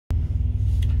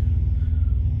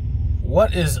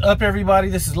What is up, everybody?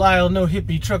 This is Lyle, No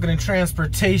Hippie Trucking and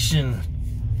Transportation,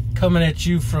 coming at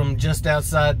you from just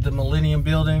outside the Millennium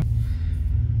Building.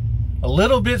 A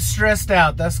little bit stressed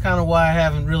out. That's kind of why I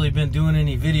haven't really been doing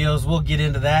any videos. We'll get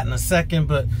into that in a second.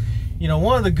 But, you know,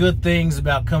 one of the good things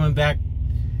about coming back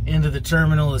into the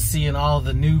terminal is seeing all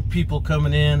the new people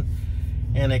coming in.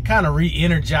 And it kind of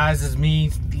re-energizes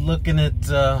me looking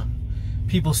at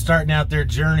people starting out their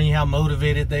journey, how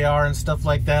motivated they are and stuff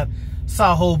like that.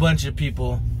 Saw a whole bunch of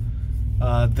people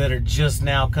that are just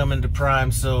now coming to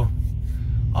Prime, so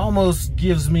almost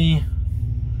gives me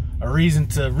a reason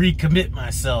to recommit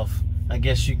myself, I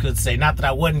guess you could say. Not that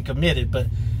I wasn't committed, but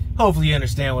hopefully you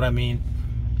understand what I mean.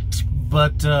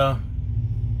 But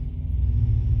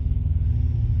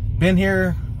been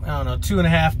here, I don't know,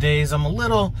 2.5 days. I'm a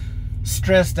little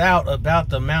stressed out about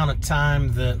the amount of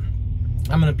time that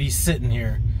I'm gonna be sitting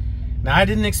here. Now, I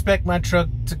didn't expect my truck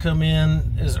to come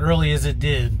in as early as it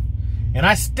did, and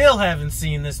I still haven't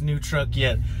seen this new truck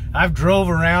yet. I've drove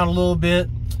around a little bit,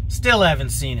 still haven't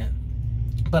seen it.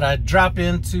 But I dropped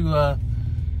into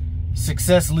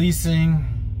Success Leasing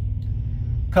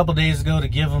a couple days ago to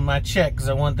give them my check, because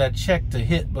I want that check to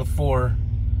hit before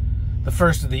the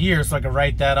first of the year so I can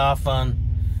write that off on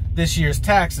this year's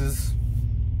taxes.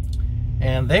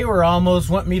 And they were almost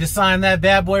wanting me to sign that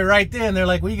bad boy right then. They're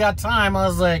like, "We got time." I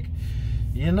was like,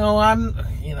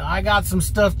 I got some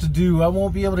stuff to do. I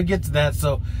won't be able to get to that.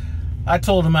 So I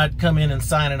told them I'd come in and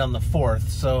sign it on the 4th.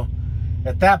 So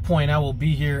at that point, I will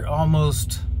be here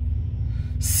almost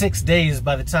 6 days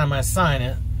by the time I sign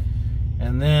it.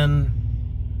 And then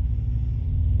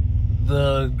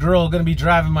the girl going to be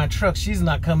driving my truck, she's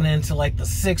not coming in until like the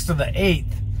 6th or the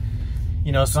 8th.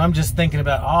 You know, so I'm just thinking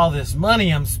about all this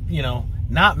money I'm,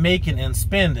 not making and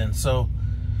spending. So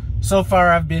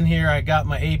far I've been here. I got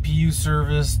my APU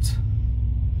serviced.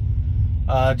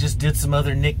 Just did some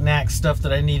other knick-knack stuff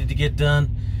that I needed to get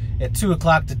done. At 2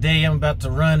 o'clock today, I'm about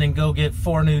to run and go get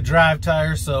 4 new drive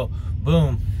tires. So,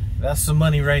 boom, that's some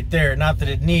money right there. Not that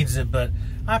it needs it, but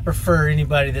I prefer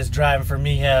anybody that's driving for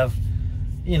me have,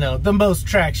 the most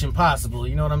traction possible.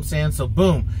 You know what I'm saying? So,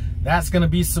 boom, that's going to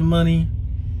be some money.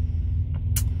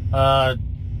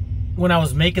 When I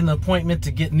was making the appointment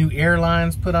to get new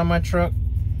airlines put on my truck,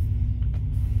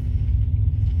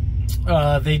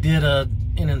 they did an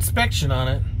inspection on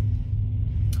it,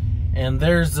 and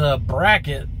there's a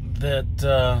bracket that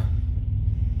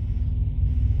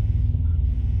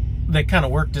that kind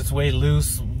of worked its way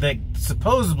loose that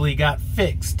supposedly got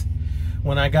fixed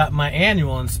when I got my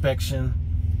annual inspection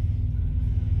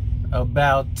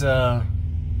about I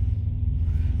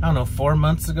don't know, 4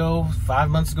 months ago, 5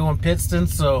 months ago in Pittston.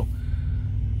 So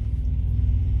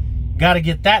got to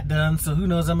get that done. So who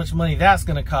knows how much money that's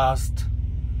going to cost.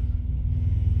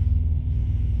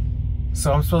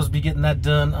 So I'm supposed to be getting that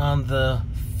done on the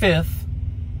 5th.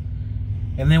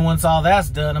 And then once all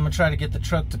that's done, I'm going to try to get the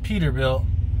truck to Peterbilt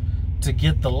to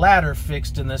get the ladder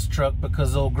fixed in this truck,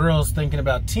 because the old girl's thinking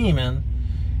about teaming.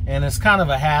 And it's kind of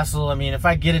a hassle. I mean, if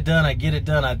I get it done, I get it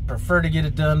done. I'd prefer to get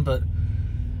it done, but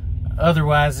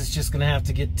otherwise it's just going to have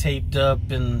to get taped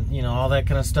up and, all that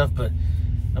kind of stuff. But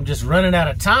I'm just running out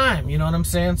of time, you know what I'm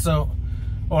saying? So,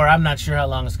 or I'm not sure how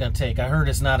long it's going to take. I heard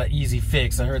it's not an easy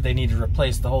fix. I heard they need to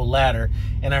replace the whole ladder,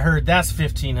 and I heard that's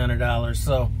 $1,500.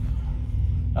 So,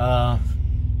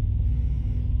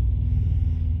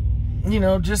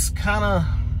 just kind of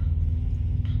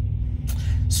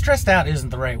stressed out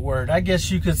isn't the right word. I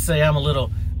guess you could say I'm a little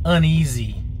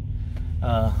uneasy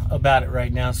about it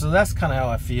right now. So that's kind of how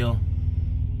I feel.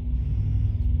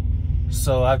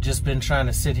 So I've just been trying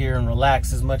to sit here and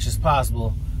relax as much as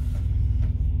possible.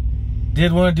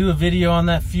 Did want to do a video on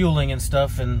that fueling and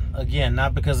stuff, and again,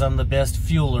 not because I'm the best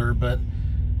fueler, but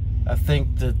I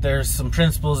think that there's some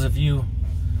principles, if you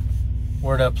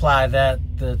were to apply that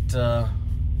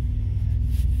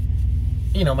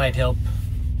might help.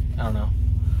 I don't know.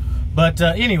 But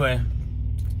anyway,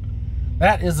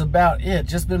 that is about it.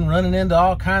 Just been running into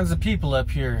all kinds of people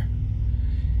up here.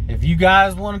 If you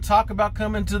guys want to talk about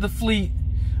coming to the fleet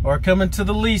or coming to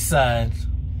the lease side,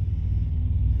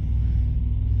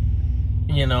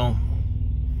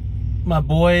 my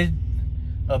boy,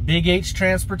 Big H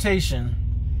Transportation,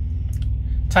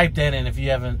 type that in if you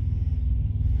haven't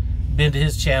been to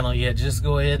his channel yet. Just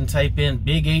go ahead and type in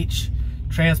Big H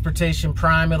Transportation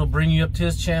Prime. It'll bring you up to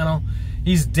his channel.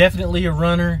 He's definitely a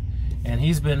runner, and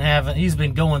he's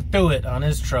been going through it on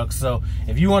his truck. So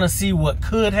if you want to see what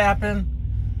could happen,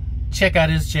 check out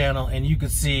his channel, and you can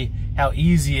see how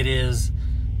easy it is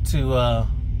to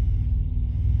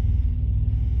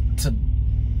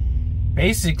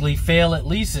basically fail at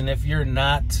leasing if you're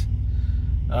not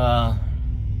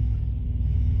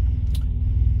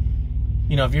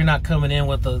you know, if you're not coming in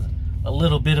with a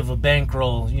little bit of a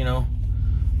bankroll, you know.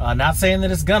 Not saying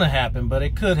that it's gonna happen, but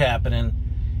it could happen. And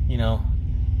you know,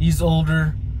 he's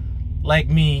older like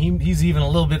me. He's even a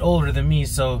little bit older than me,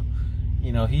 so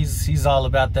you know, he's all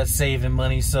about that saving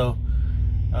money. So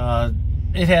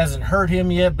it hasn't hurt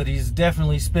him yet, but he's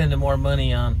definitely spending more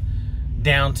money on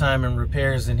downtime and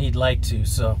repairs than he'd like to.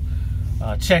 So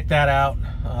check that out.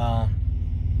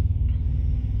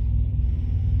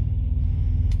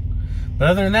 But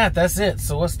other than that, that's it.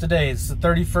 So what's today? It's the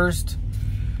 31st.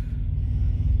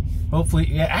 Hopefully,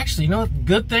 yeah, actually, you know what?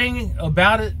 Good thing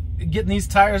about it, getting these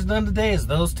tires done today, is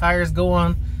those tires go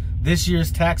on this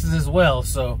year's taxes as well.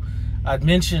 So I'd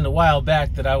mentioned a while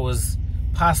back that I was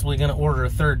possibly going to order a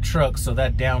third truck so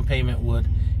that down payment would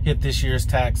hit this year's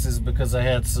taxes, because I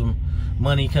had some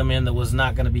money come in that was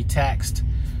not going to be taxed.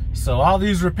 So all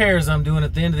these repairs I'm doing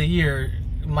at the end of the year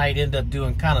might end up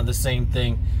doing kind of the same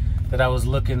thing that I was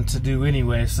looking to do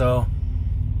anyway. So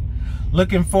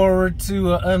looking forward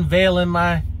to unveiling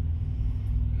my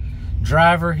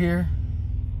driver here.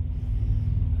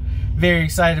 Very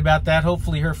excited about that.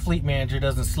 Hopefully her fleet manager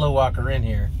doesn't slow walk her in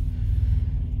here.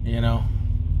 You know,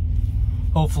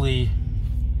 hopefully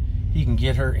he can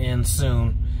get her in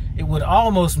soon. It would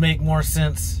almost make more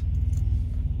sense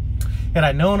had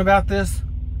I known about this.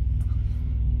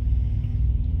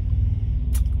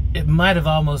 It might have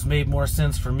almost made more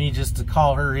sense for me just to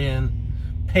call her in,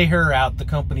 pay her out the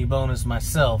company bonus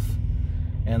myself,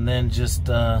 and then just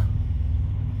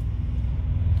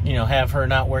you know, have her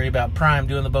not worry about Prime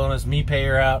doing the bonus, me pay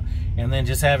her out, and then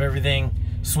just have everything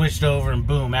switched over and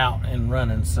boom, out and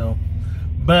running. So,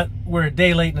 but we're a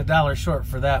day late and $1 short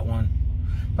for that one.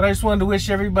 But I just wanted to wish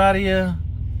everybody a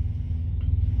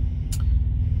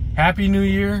Happy New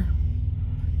Year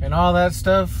and all that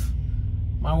stuff.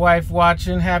 My wife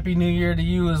watching, Happy New Year to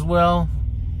you as well.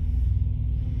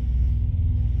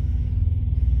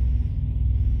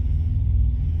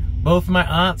 Both my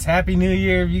aunts, Happy New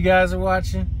Year if you guys are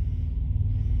watching.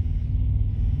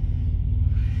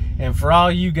 And for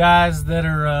all you guys that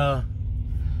are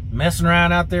messing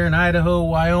around out there in Idaho,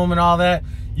 Wyoming, all that,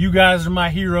 you guys are my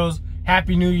heroes.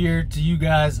 Happy New Year to you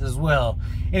guys as well.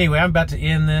 Anyway, I'm about to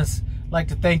end this. I'd like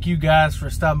to thank you guys for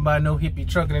stopping by No Hippie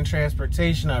Trucking and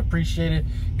Transportation. I appreciate it.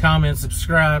 Comment,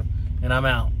 subscribe, and I'm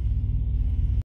out.